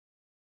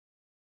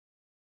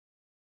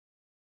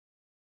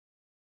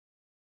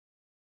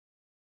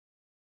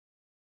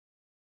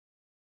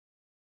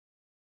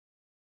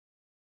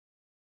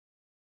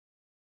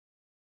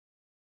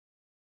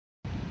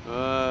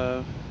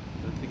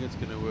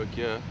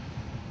here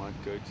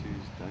might go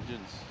to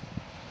dungeons.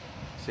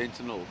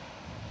 Sentinel,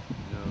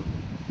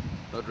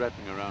 not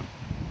wrapping around.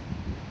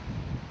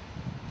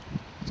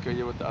 Let's go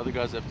hear what the other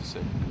guys have to say.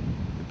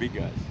 The big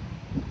guys.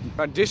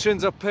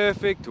 Conditions are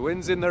perfect,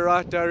 wind's in the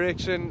right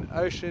direction,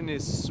 ocean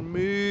is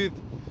smooth,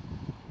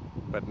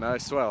 but no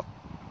swell.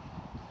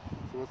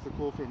 So what's the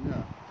call from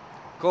here?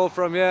 Call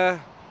from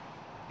here,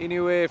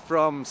 anywhere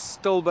from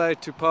stillbay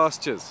to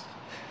pastures.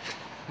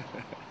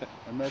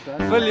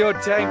 Fill your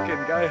tank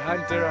and go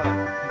hunt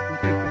around.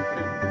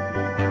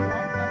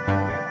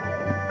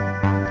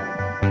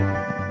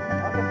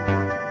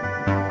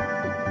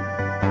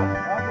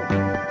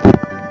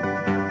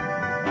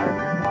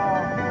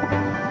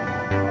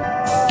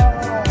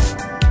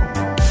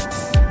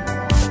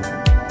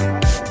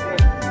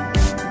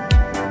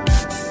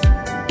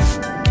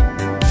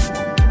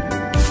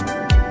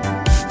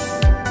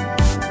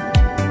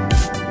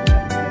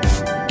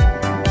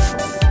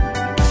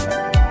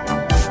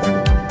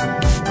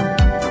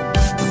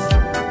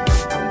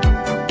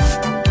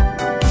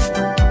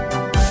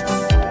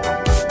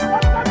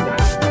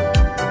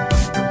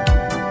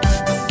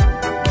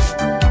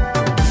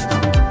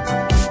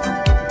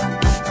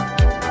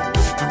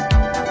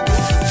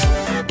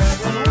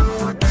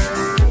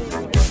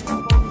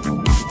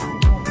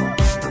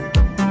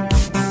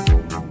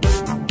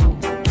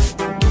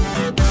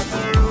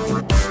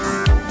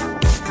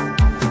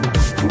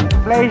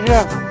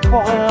 Pleasure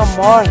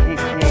fucking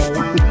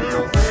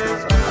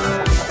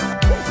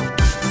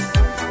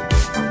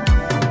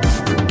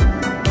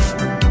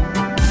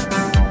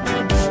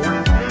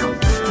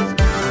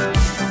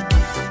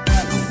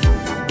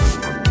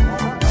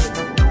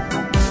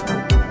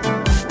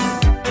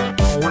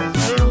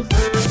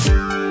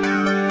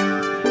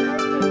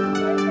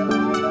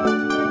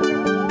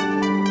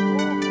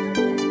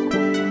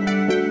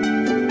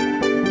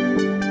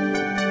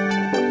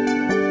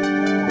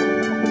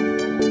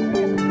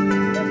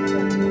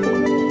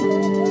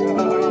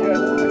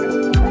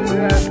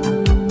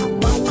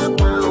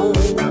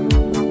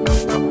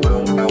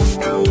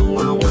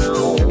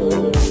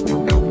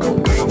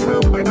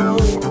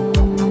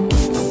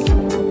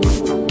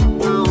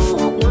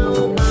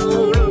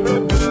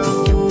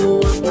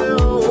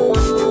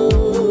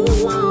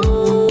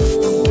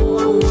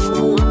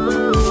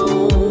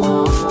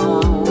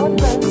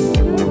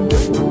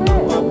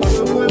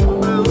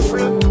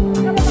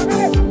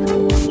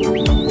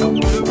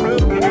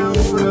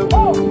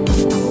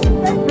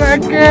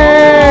magic,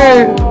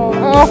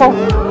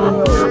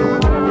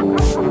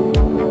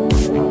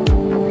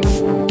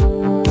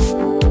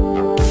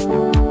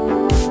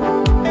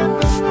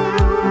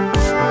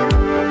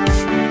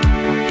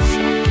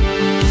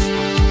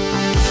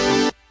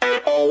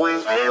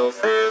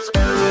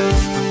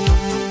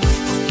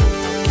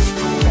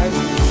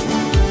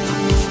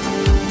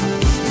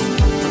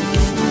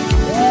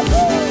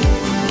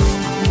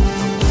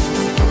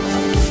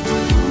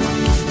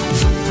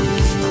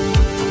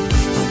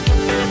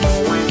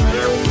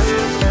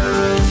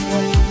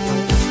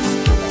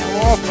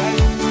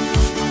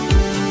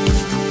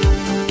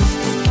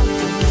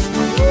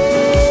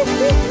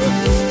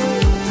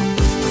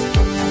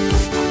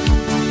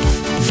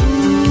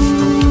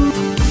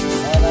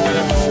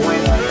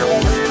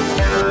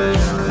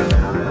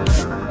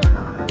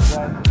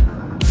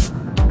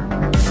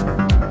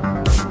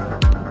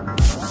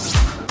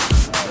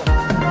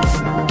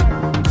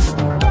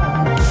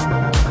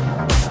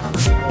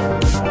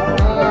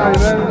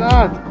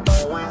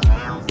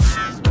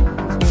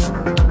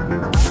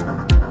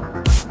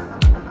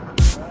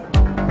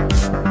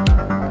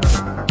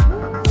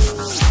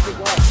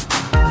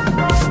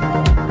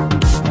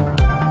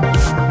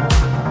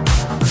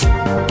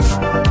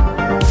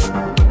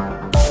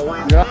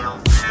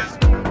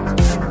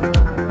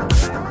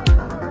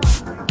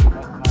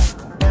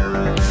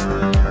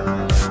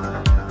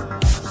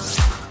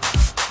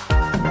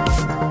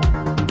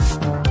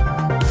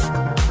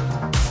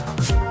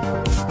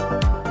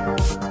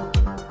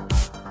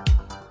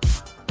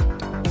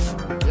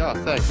 Yeah,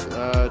 thanks.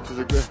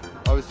 It was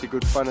obviously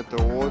good fun at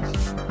the awards.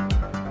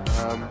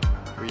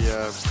 We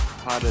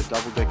hired a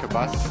double-decker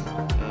bus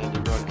and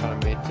everyone kind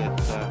of met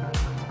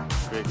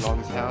at Greg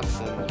Long's house,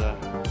 and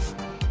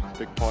a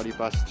big party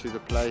bus to the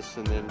place,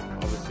 and then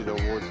obviously the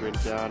awards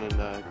went down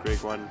and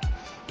Greg won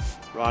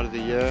Ride of the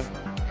Year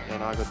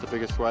and I got the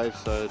biggest wave,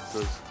 so it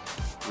was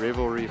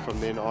revelry from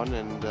then on,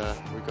 and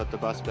we got the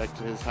bus back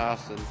to his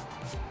house and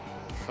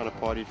kind of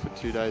partied for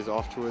 2 days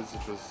afterwards.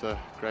 It was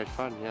great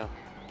fun, yeah.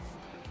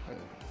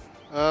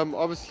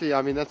 Obviously,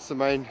 I mean, that's the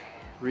main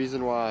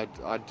reason why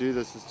I do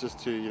this, is just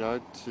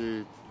to,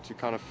 to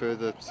kind of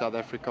further South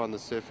Africa on the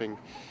surfing,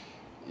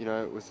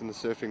 within the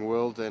surfing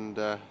world, and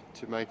to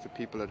make the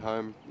people at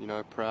home,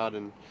 proud,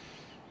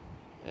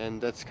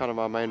 and that's kind of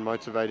my main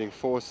motivating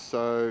force.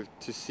 So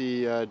to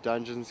see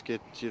Dungeons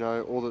get,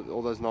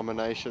 all those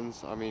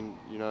nominations, I mean,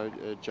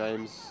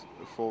 James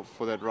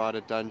for that ride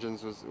at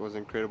Dungeons was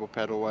incredible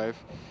paddle wave,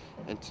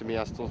 and to me,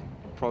 I still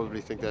probably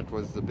think that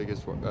was the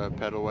biggest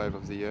paddle wave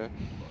of the year.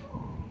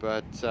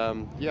 But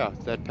yeah,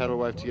 that paddle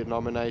wave to get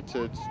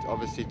nominated,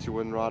 obviously to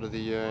win Ride of the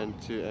Year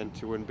and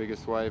to win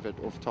biggest wave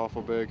off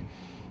Tafelberg.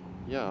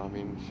 Yeah, I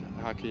mean,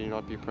 how can you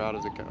not be proud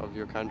of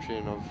your country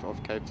and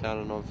of Cape Town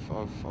and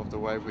of the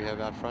wave we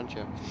have out front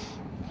here?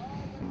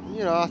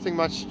 You know, I think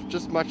much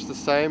the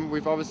same.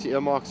 We've obviously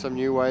earmarked some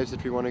new waves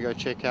that we want to go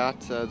check out.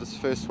 This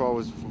first swell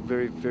was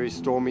very, very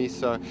stormy,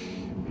 so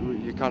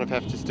you kind of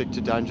have to stick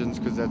to Dungeons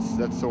because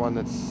that's the one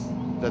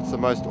that's the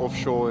most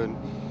offshore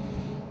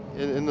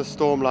in the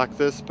storm like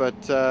this.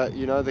 But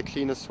you know, the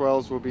cleaner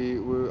swells will be,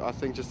 I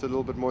think, just a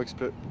little bit more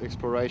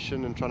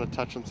exploration and trying to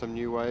touch on some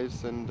new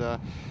waves. And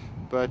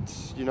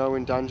but you know,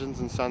 in Dungeons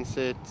and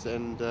Sunset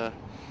and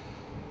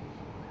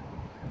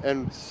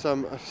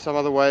some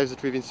other waves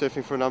that we've been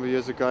surfing for a number of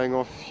years are going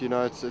off, you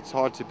know, it's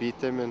hard to beat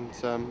them, and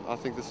I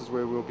think this is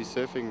where we'll be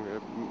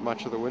surfing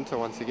much of the winter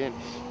once again.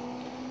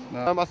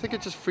 I think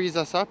it just frees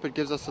us up. It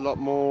gives us a lot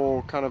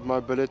more kind of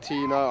mobility.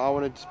 You know, I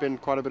wanted to spend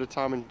quite a bit of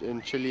time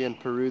in Chile and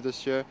Peru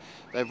this year.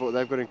 They've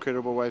got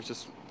incredible waves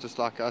just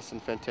like us,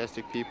 and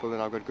fantastic people,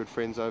 and I've got good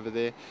friends over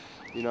there.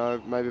 You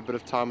know, maybe a bit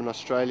of time in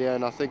Australia,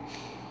 and I think,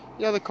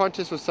 you know, the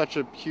contest was such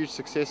a huge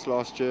success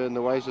last year, and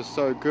the waves were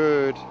so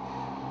good,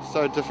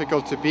 so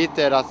difficult to beat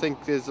that. I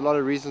think there's a lot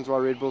of reasons why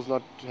Red Bull's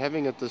not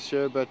having it this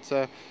year, but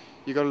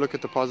you got to look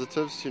at the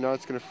positives. You know,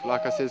 it's going to,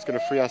 like I said, it's going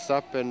to free us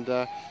up, and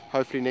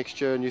hopefully next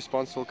year a new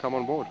sponsor will come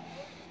on board.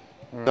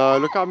 No,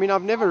 look, I mean,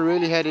 I've never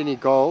really had any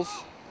goals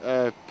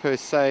per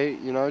se.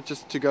 You know,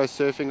 just to go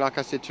surfing, like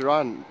I said to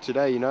Ryan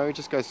today. You know,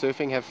 just go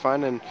surfing, have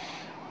fun,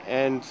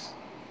 and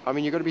I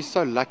mean, you've got to be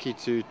so lucky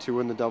to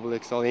win the Double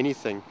XL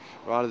anything,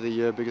 Ride of the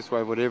Year, biggest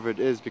wave, whatever it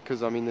is,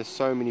 because I mean, there's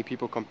so many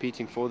people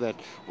competing for that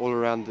all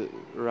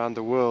around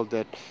the world,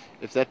 that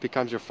if that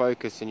becomes your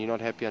focus and you're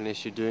not happy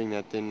unless you're doing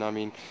that, then I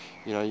mean,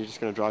 you know, you're just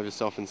going to drive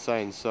yourself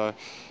insane. So,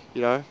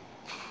 you know,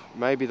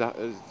 maybe the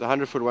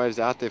 100-foot wave's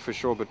out there for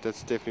sure, but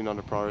that's definitely not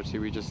a priority.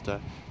 We just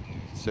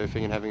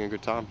surfing and having a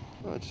good time.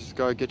 Just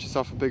go get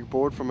yourself a big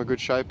board from a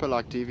good shaper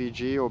like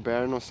DVG or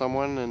Barron or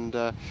someone, and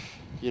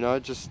you know,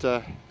 just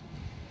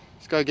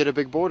go get a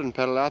big board and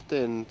paddle out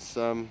there, and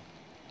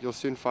you'll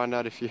soon find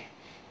out if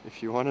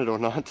you want it or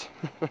not.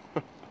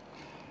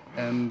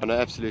 And no,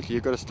 absolutely,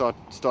 you've got to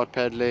start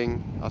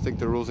paddling. I think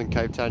the rules in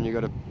Cape Town, you've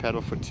got to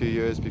paddle for 2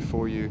 years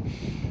before you're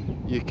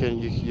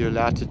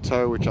allowed to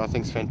tow, which I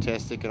think is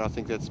fantastic, and I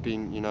think that's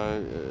been, you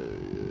know,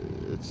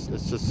 it's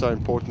just so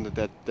important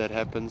that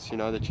happens, you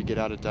know, that you get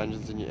out of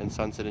Dungeons and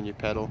Sunset and you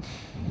paddle.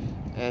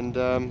 And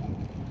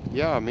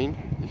yeah, I mean,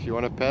 if you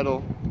want to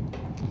paddle,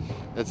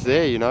 it's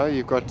there, you know.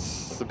 You've got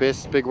the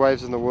best big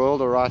waves in the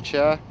world are right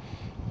here,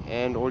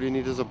 and all you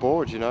need is a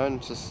board, you know,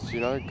 and just, you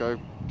know, go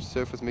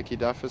surf with Mickey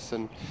Duffus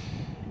and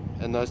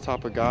those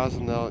type of guys,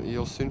 and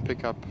you'll soon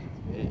pick up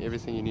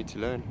everything you need to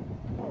learn.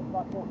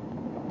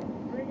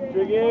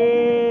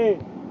 Twiggy!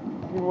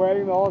 Been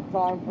waiting the whole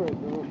time for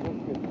it, little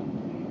biscuit.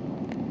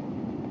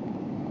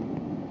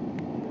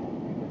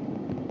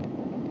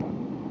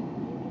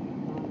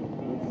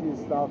 Let's see his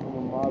style from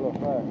a mile off.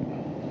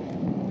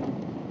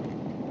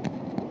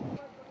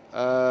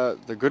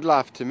 The good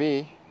life to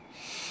me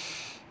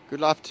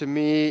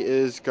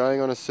is going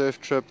on a surf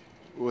trip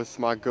with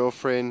my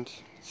girlfriend,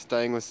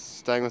 staying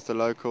with the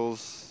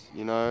locals,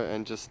 you know,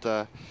 and just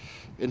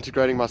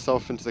integrating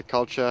myself into the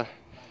culture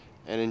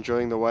and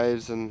enjoying the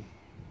waves and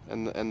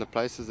the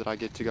places that I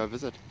get to go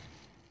visit.